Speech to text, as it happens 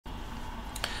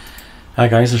Hi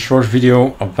guys, a short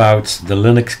video about the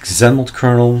Linux-Xanmod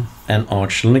kernel and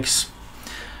ArcoLinux.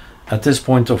 At this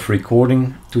point of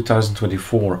recording,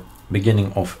 2024,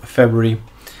 beginning of February,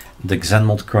 the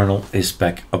Xanmod kernel is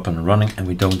back up and running and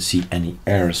we don't see any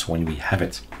errors when we have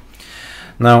it.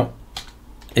 Now,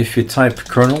 if you type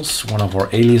kernels, one of our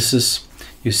aliases,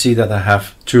 you see that I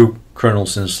have two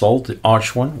kernels installed, the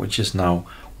Arch one, which is now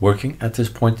working at this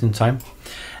point in time,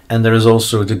 and there is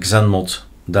also the Xanmod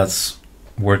that's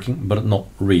working but not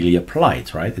really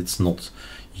applied, right? It's not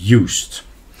used.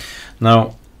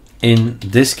 Now in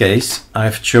this case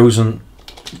I've chosen,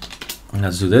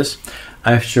 let's do this,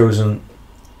 I've chosen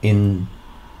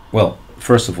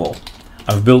first of all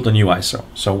I've built a new ISO,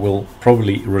 so we'll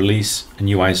probably release a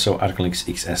new ISO, ArcoLinux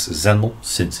Xanmod,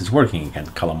 since it's working again.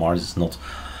 Calamars is not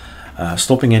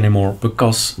stopping anymore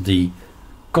because the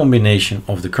combination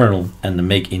of the kernel and the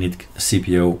make init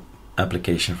CPO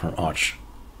application from Arch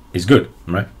is good,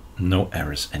 right? No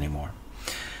errors anymore.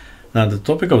 Now the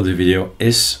topic of the video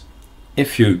is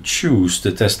if you choose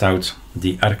to test out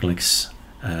the ArcoLinux,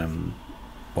 the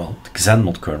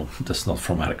Xanmod kernel, that's not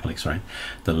from ArcoLinux, right?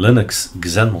 The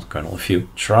Linux-Xanmod kernel, if you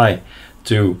try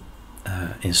to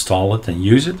install it and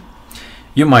use it,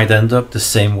 you might end up the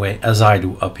same way as I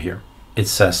do up here. It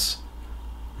says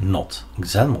not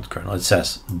Xanmod kernel, it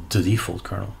says the default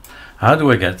kernel. How do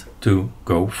I get to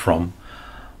go from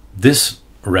this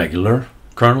regular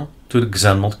kernel to the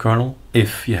Xanmod kernel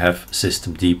if you have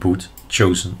systemd boot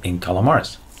chosen in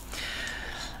Calamars?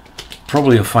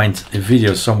 Probably you'll find a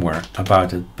video somewhere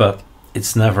about it, but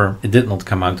it did not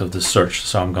come out of the search,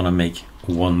 so I'm gonna make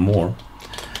one more.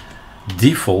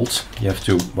 Default, you have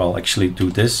to actually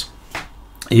do this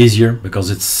easier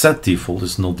because it's set default,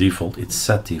 it's not default, it's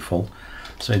set default,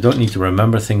 so you don't need to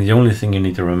remember things. The only thing you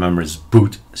need to remember is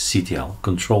bootctl,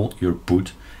 control your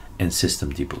boot in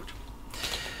systemd boot,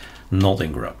 not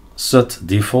in grub. Set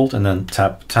default and then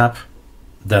tap.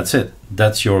 That's it.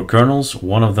 That's your kernels.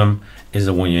 One of them is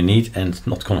the one you need, and it's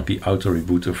not going to be auto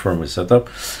reboot or firmware setup.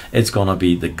 It's going to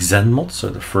be the Xanmod, so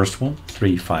the first one,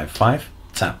 355,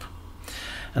 tap.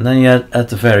 And then you add at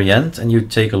the very end and you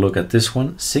take a look at this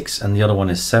one, 6, and the other one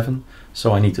is 7.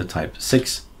 So I need to type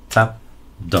 6, tap,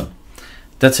 done.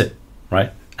 That's it,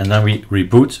 right? And then we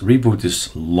reboot. Reboot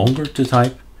is longer to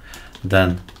type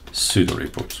than sudo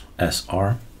reboot,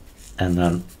 SR. And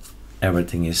then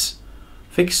everything is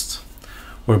fixed.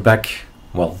 We're back.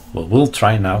 We'll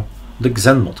try now the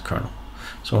Xanmod kernel.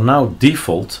 So now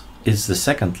default is the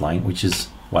second line, which is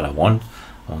what I want.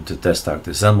 I want to test out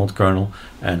the Xanmod kernel,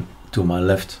 and to my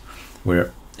left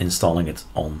we're installing it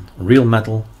on real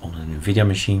metal on an NVIDIA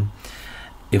machine.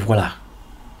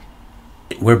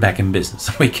 We're back in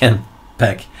business. We can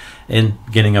back in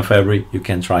beginning of February. You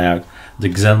can try out the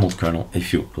Xanmod kernel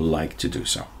if you like to do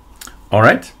so. All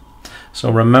right. So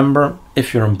remember,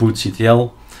 if you're on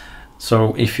bootctl,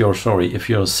 so if you're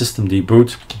systemd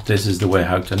boot, this is the way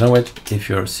how to know it. If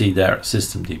you see there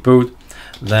systemd boot,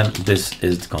 then this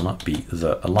is gonna be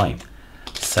the line.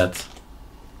 Set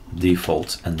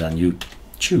default, and then you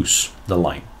choose the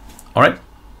line. All right.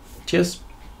 Cheers.